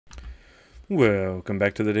Welcome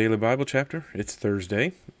back to the Daily Bible Chapter. It's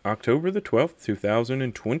Thursday, October the 12th,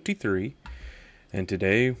 2023, and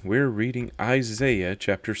today we're reading Isaiah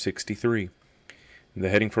chapter 63. The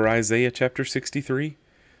heading for Isaiah chapter 63,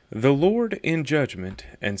 The Lord in Judgment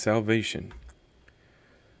and Salvation.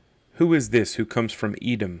 Who is this who comes from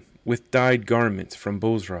Edom, with dyed garments from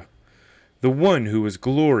Bozrah? The one who is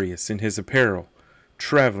glorious in his apparel,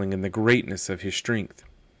 traveling in the greatness of his strength.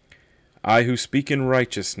 I who speak in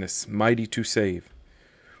righteousness, mighty to save.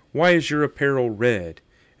 Why is your apparel red,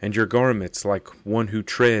 and your garments like one who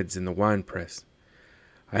treads in the winepress?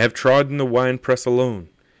 I have trodden the winepress alone,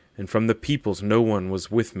 and from the peoples no one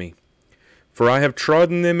was with me. For I have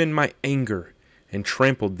trodden them in my anger, and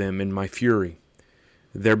trampled them in my fury.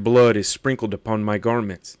 Their blood is sprinkled upon my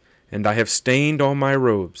garments, and I have stained all my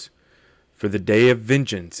robes. For the day of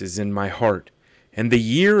vengeance is in my heart, and the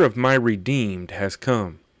year of my redeemed has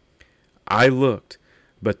come. I looked,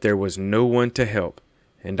 but there was no one to help,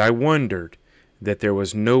 and I wondered that there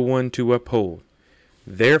was no one to uphold.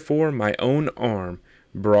 Therefore my own arm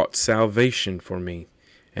brought salvation for me,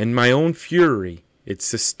 and my own fury it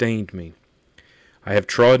sustained me. I have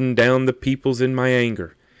trodden down the peoples in my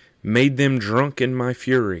anger, made them drunk in my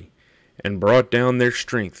fury, and brought down their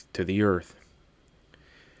strength to the earth.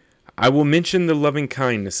 I will mention the loving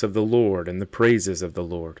kindness of the Lord and the praises of the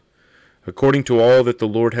Lord, according to all that the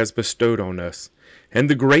Lord has bestowed on us, and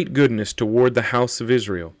the great goodness toward the house of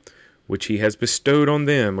Israel, which he has bestowed on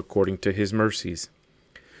them according to his mercies,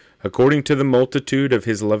 according to the multitude of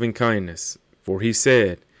his loving kindness. For he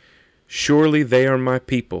said, Surely they are my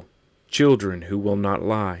people, children who will not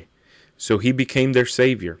lie. So he became their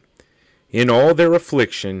Savior. In all their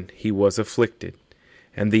affliction he was afflicted,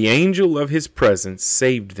 and the angel of his presence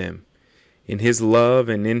saved them. In his love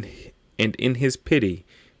and in his pity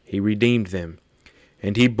he redeemed them,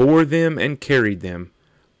 and he bore them and carried them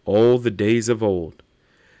all the days of old.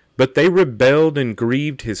 But they rebelled and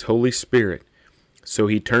grieved his Holy Spirit, so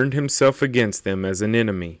he turned himself against them as an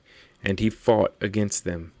enemy, and he fought against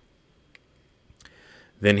them.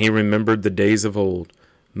 Then he remembered the days of old,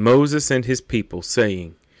 Moses and his people,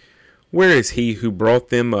 saying, Where is he who brought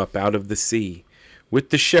them up out of the sea, with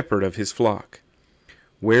the shepherd of his flock?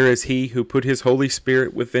 Where is he who put his Holy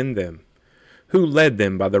Spirit within them? Who led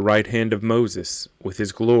them by the right hand of Moses with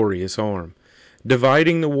his glorious arm,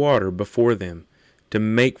 dividing the water before them, to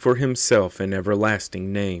make for himself an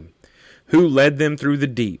everlasting name? Who led them through the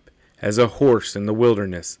deep, as a horse in the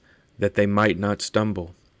wilderness, that they might not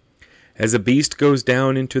stumble? As a beast goes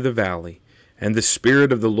down into the valley, and the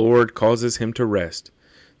Spirit of the Lord causes him to rest,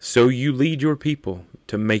 so you lead your people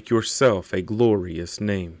to make yourself a glorious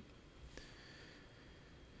name.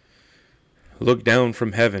 Look down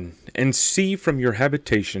from heaven, and see from your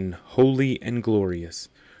habitation, holy and glorious.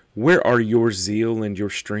 Where are your zeal and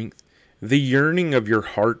your strength, the yearning of your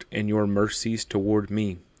heart and your mercies toward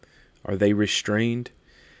me? Are they restrained?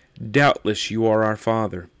 Doubtless you are our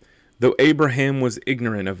Father, though Abraham was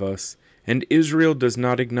ignorant of us, and Israel does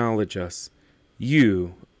not acknowledge us.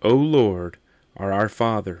 You, O Lord, are our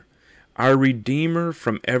Father. Our Redeemer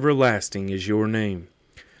from everlasting is your name.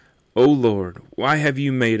 O Lord, why have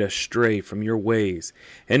you made us stray from your ways,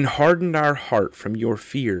 and hardened our heart from your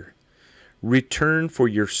fear? Return for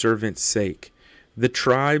your servant's sake, the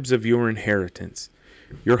tribes of your inheritance.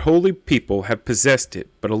 Your holy people have possessed it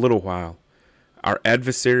but a little while. Our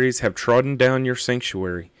adversaries have trodden down your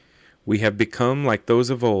sanctuary. We have become like those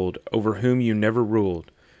of old, over whom you never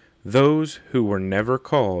ruled, those who were never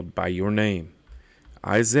called by your name.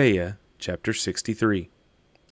 Isaiah chapter 63.